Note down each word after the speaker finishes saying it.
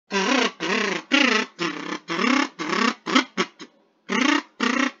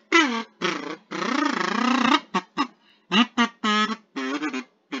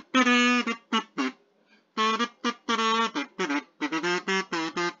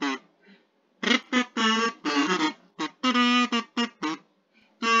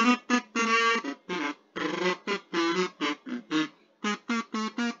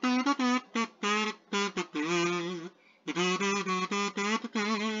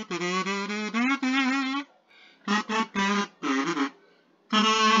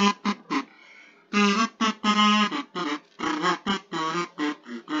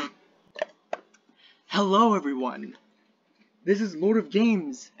This is Lord of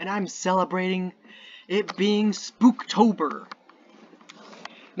Games, and I'm celebrating it being Spooktober.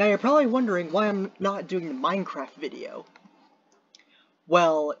 Now you're probably wondering why I'm not doing the Minecraft video.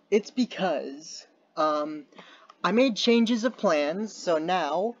 Well, it's because, I made changes of plans, so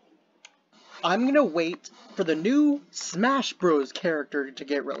now I'm gonna wait for the new Smash Bros. Character to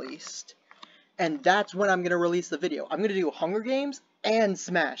get released. And that's when I'm gonna release the video. I'm gonna do Hunger Games and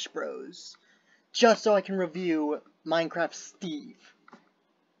Smash Bros. Just so I can review Minecraft Steve.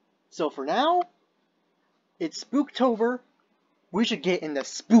 So for now, it's Spooktober. We should get in the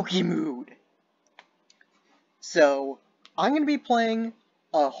spooky mood. So, I'm gonna be playing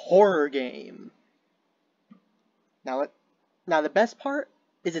a horror game. Now the best part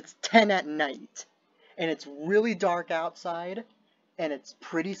is it's 10 at night. And it's really dark outside. And it's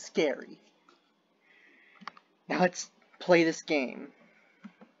pretty scary. Now let's play this game.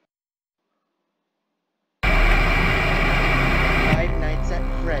 Five Nights at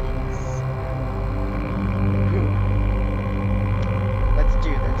Freddy's. Let's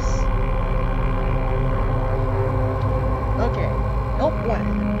do this. Okay, help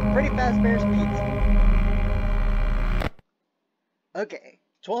wanted. Freddy Fazbear's Pizza. Okay,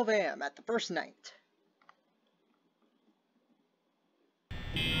 12 a.m. at the first night.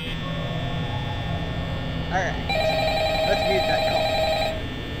 Alright, let's mute that call.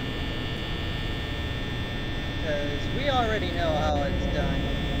 Because we already know how it's done.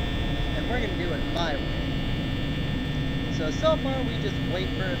 And we're going to do it my way. So far we just wait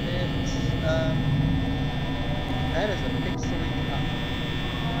for a bit. That is a pixely cop.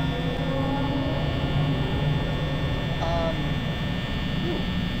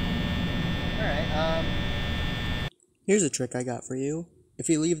 Alright, Here's a trick I got for you. If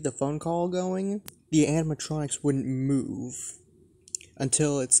you leave the phone call going, the animatronics wouldn't move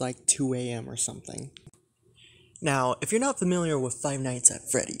until it's like 2 a.m. or something. Now, if you're not familiar with Five Nights at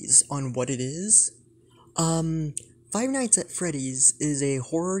Freddy's on what it is, Five Nights at Freddy's is a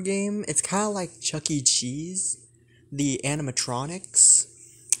horror game. It's kind of like Chuck E. Cheese, the animatronics,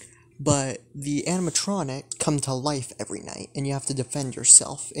 but the animatronics come to life every night, and you have to defend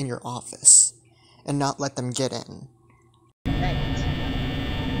yourself in your office and not let them get in. night.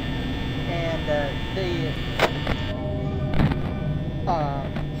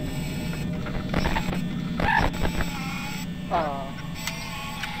 And,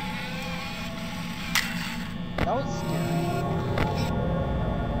 that was scary.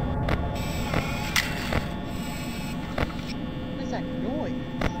 What is that noise?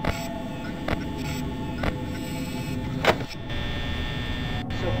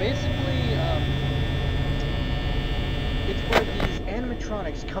 So basically, it's where these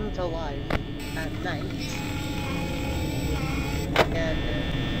animatronics come to life at night, and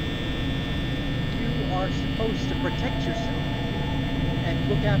you are supposed to protect yourself and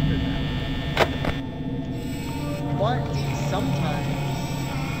look after them. But sometimes,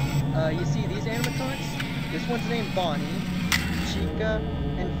 you see these animatronics? This one's named Bonnie, Chica,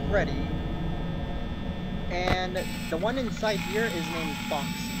 and Freddy. And the one inside here is named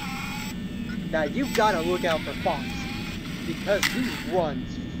Foxy. Now you've got to look out for Foxy, because he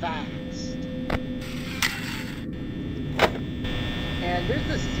runs fast. And there's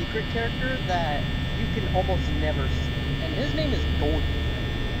this secret character that you can almost never see, and his name is Golden Freddy.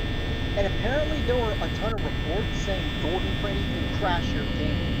 And apparently there were a ton of reports saying Golden Freddy can crash your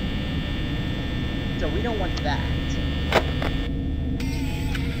game. So we don't want that.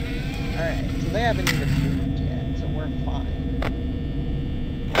 Alright, so they haven't even moved yet, so we're fine.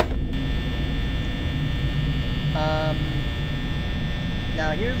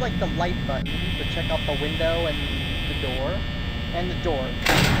 Now here's like the light button to check out the window and the door. And the door.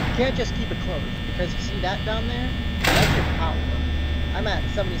 You can't just keep it closed, because you see that down there? That's your power. I'm at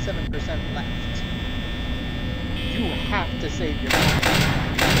 77% left. You have to save your power.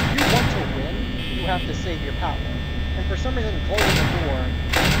 If you want to win, you have to save your power. And for some reason, closing the door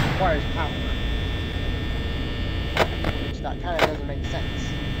requires power. Which that kind of doesn't make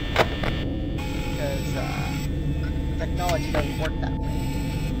sense. Because, technology doesn't work that way.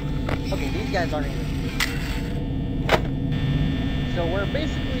 Okay, these guys aren't even. So we're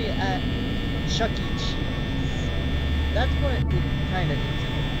basically at Chuck E. Cheese. That's what it kind of is.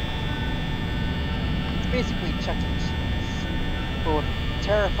 It's basically Chuck E. Cheese, full of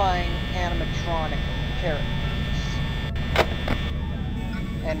terrifying animatronic characters.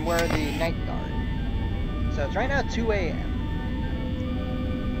 And we're the night guard. So it's right now 2 a.m.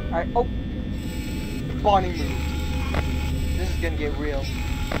 Alright, oh! Bonnie moved. This is gonna get real.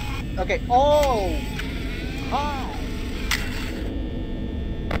 Okay, oh! Hi!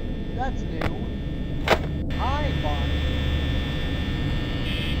 That's new. Hi, Bonnie.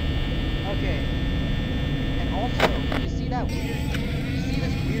 that weird? You see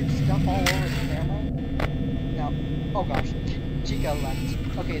this weird stuff all over the camera? Now, oh gosh, Chica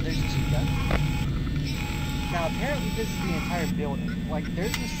left. Okay, there's Chica. Now, apparently this is the entire building. Like,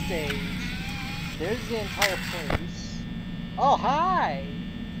 there's the stage. There's the entire place. Oh, hi!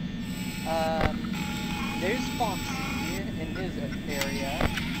 There's Foxy in his area.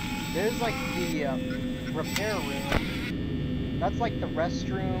 There's, like, the, repair room. That's, like, the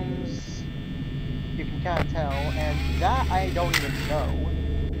restrooms. You can kind of tell. And that I don't even know.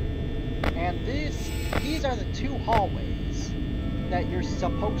 And these are the 2 hallways that you're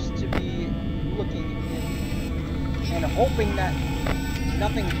supposed to be looking in and hoping that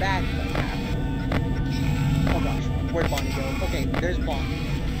nothing bad will happen. Oh gosh, where'd Bonnie go? Okay, there's Bonnie.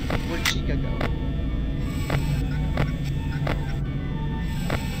 Where'd Chica go?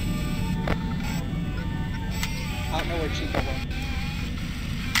 I don't know where Chica went.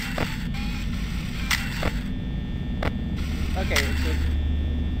 Okay, so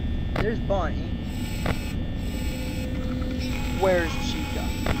there's Bonnie. Where's Chica?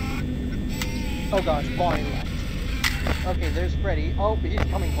 Oh gosh, Bonnie left. Okay, there's Freddy. Oh, he's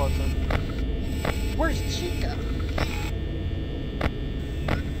coming closer. Where's Chica?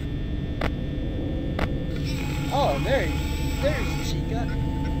 Oh, there's Chica.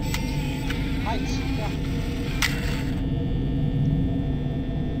 Hi, Chica.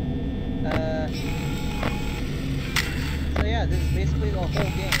 So yeah, this is basically the whole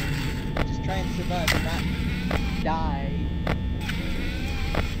game. Just trying to survive and not die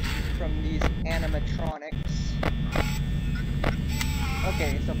from these animatronics.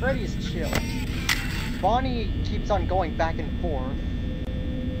 Okay, so Freddy's chill. Bonnie keeps on going back and forth.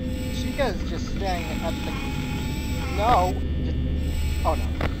 Chica's just staying at the... No! Just... Oh no.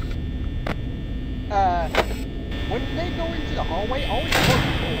 When they go into the hallway, always close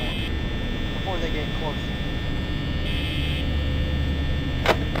the door before they get closer.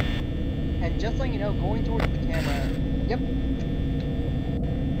 And just so you know, going towards the camera... Yep.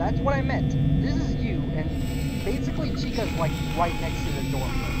 That's what I meant. This is you, and basically Chica's like right next to the door.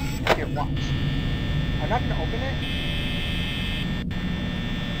 Here, watch. I'm not gonna open it.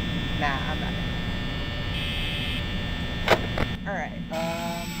 Nah, I'm not gonna. Alright,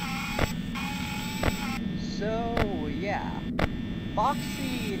 so, yeah.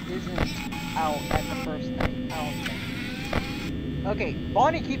 Foxy isn't out at the first night, I don't think. Okay,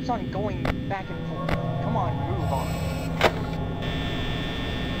 Bonnie keeps on going back and forth. Come on, move on.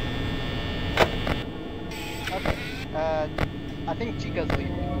 Okay, I think Chica's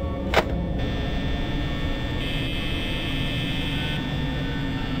leaving.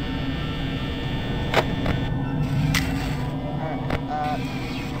 Alright,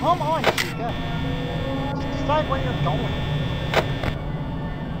 come on, Chica! Just decide where you're going.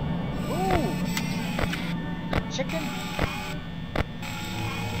 Ooh! Chicken?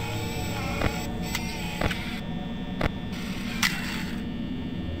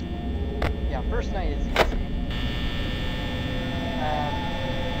 Yeah, first night is easy.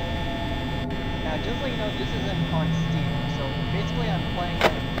 Now, just so you know, this isn't on Steam, so basically I'm playing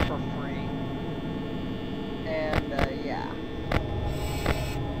it for free. And, yeah.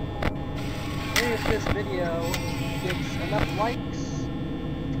 Maybe if this video gets enough likes,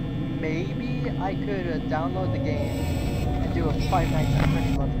 maybe I could download the game and do a Five Nights at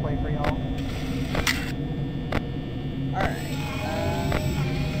Freddy's Let's Play for y'all. Alright,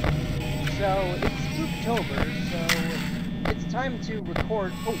 so it's Spooktober, so it's time to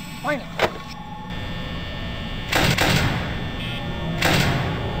record. Oh, finally!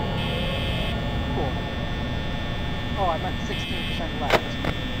 Cool. Oh, I'm at 16% left.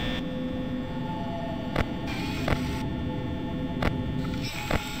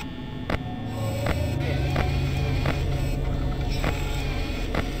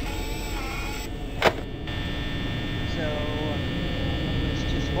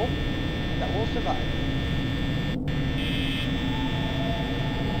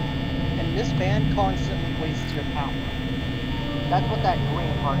 This fan constantly wastes your power. That's what that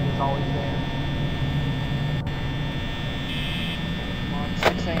green part is always there. Come on,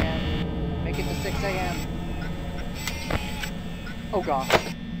 6 a.m. Make it to 6 a.m. Oh gosh.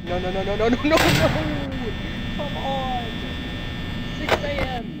 No, no, no, no, no, no, no, no! Come on! 6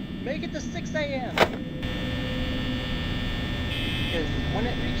 a.m. Make it to 6 a.m. Because when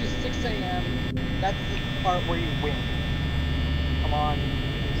it reaches 6 a.m., that's the part where you win. Come on.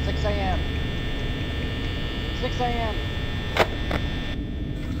 6 a.m. 6 a.m.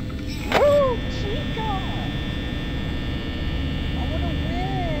 Woo! Chica! I wanna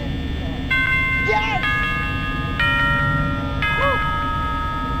win! Yes! Woo!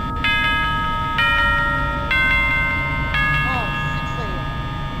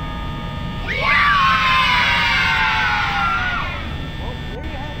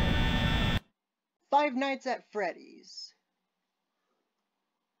 Nights at Freddy's.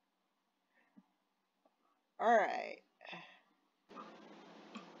 Alright.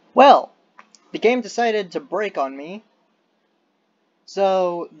 Well, the game decided to break on me.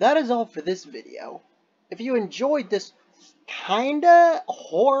 So, that is all for this video. If you enjoyed this kinda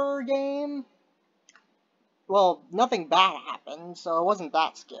horror game, well, nothing bad happened, so it wasn't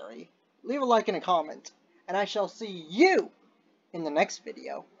that scary. Leave a like and a comment, and I shall see you in the next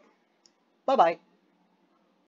video. Bye-bye.